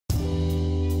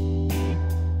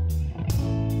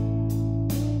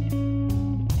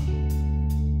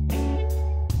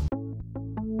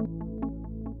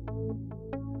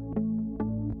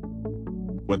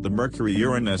With the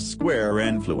Mercury-Uranus square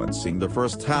influencing the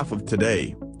first half of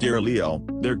today, dear Leo,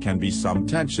 there can be some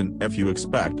tension if you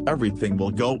expect everything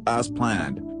will go as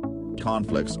planned.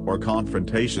 Conflicts or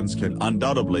confrontations can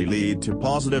undoubtedly lead to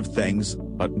positive things,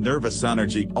 but nervous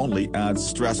energy only adds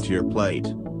stress to your plate.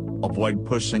 Avoid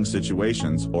pushing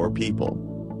situations or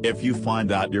people. If you find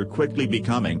that you're quickly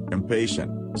becoming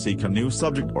impatient, seek a new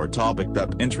subject or topic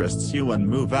that interests you and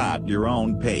move at your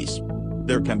own pace.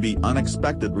 There can be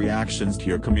unexpected reactions to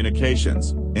your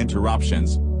communications,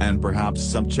 interruptions, and perhaps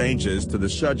some changes to the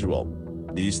schedule.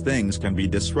 These things can be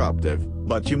disruptive,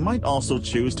 but you might also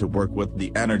choose to work with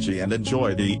the energy and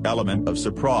enjoy the element of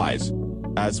surprise.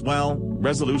 As well,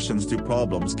 resolutions to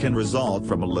problems can result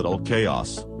from a little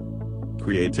chaos.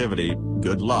 Creativity,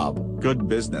 good love, good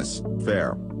business,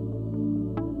 fair.